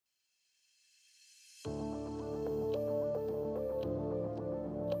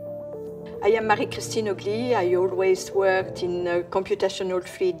I am Marie Christine Oghly. I always worked in the computational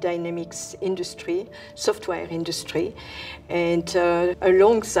fluid dynamics industry, software industry. And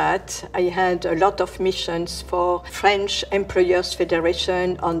along that, I had a lot of missions for French Employers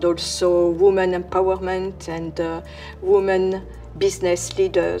Federation and also women empowerment and women business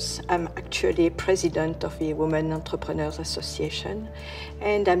leaders. I'm actually president of the Women Entrepreneurs Association,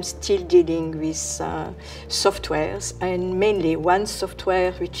 and I'm still dealing with softwares, and mainly one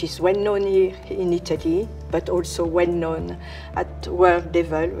software which is well known here in Italy, but also well known at world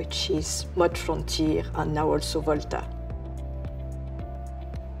level, which is Mode Frontier and now also Volta.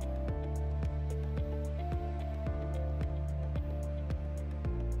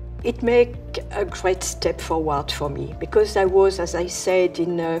 It made a great step forward for me because I was, as I said,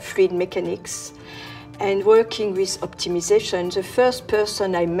 in fluid mechanics and working with optimization. The first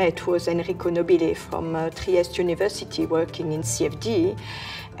person I met was Enrico Nobile from Trieste University working in CFD,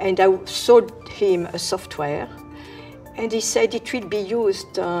 and I sold him a software, and he said it will be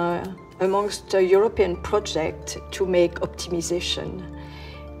used amongst a European project to make optimization.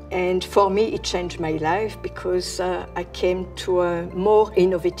 And for me, it changed my life because I came to a more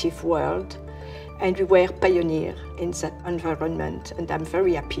innovative world, and we were pioneers in that environment. And I'm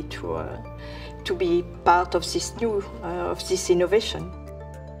very happy to be part of this this innovation.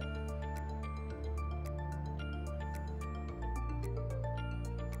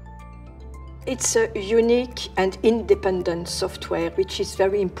 It's a unique and independent software, which is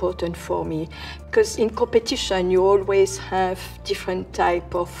very important for me, because in competition you always have different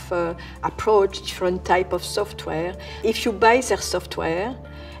type of approach, different type of software. If you buy their software,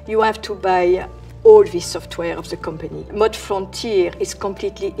 you have to buy all the software of the company. Mode Frontier is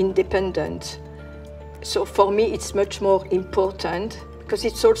completely independent. So for me it's much more important, because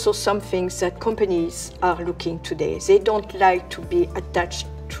it's also something that companies are looking today. They don't like to be attached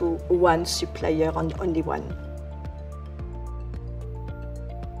to one supplier and only one.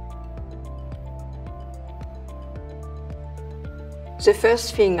 The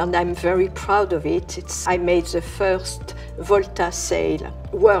first thing, and I'm very proud of it, I made the first Volta sale,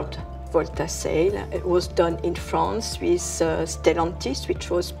 world Volta sale. It was done in France with Stellantis, which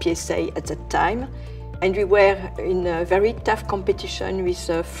was PSA at that time. And we were in a very tough competition with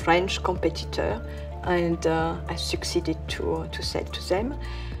a French competitor, and I succeeded to sell to them.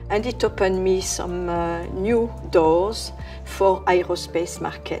 And it opened me some new doors for aerospace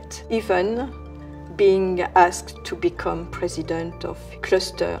market, even being asked to become president of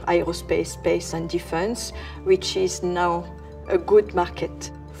Cluster Aerospace, Space and Defense, which is now a good market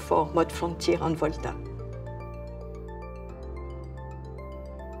for Mode Frontier and Volta.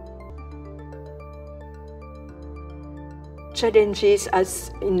 Challenges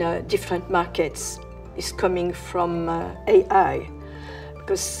as in different markets is coming from AI,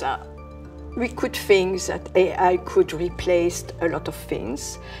 because we could think that AI could replace a lot of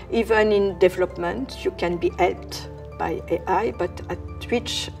things. Even in development, you can be helped by AI, but at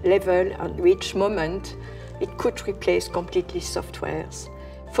which level and which moment it could replace completely softwares.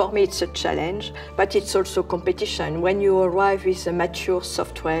 For me, it's a challenge, but it's also competition. When you arrive with a mature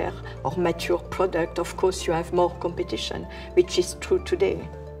software or mature product, of course, you have more competition, which is true today.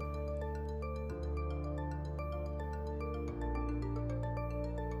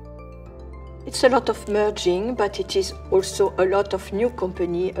 It's a lot of merging, but it is also a lot of new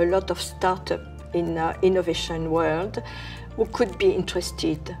company, a lot of startup in innovation world who could be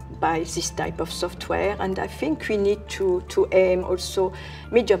interested by this type of software. And I think we need to aim also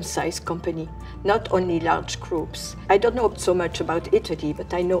medium-sized company, not only large groups. I don't know so much about Italy,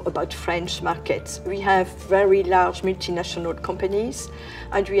 but I know about French markets. We have very large multinational companies,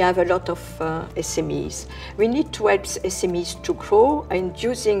 and we have a lot of SMEs. We need to help SMEs to grow, and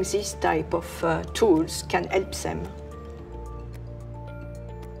using this type of tools can help them.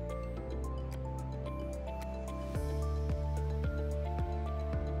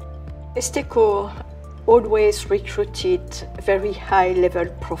 ESTECO always recruited very high-level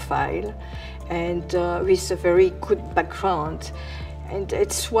profile and with a very good background. And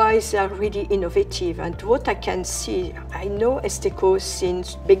it's why they are really innovative. And what I can see, I know ESTECO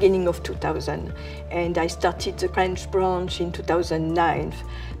since beginning of 2000, and I started the French branch in 2009.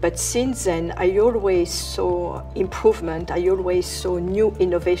 But since then, I always saw improvement, I always saw new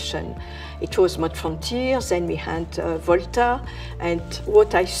innovation. It was Mode Frontier, then we had Volta, and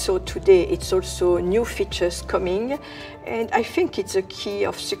what I saw today, it's also new features coming, and I think it's a key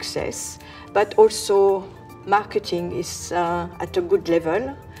of success, but also marketing is at a good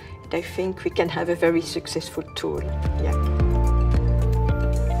level. I think we can have a very successful tool. Yeah.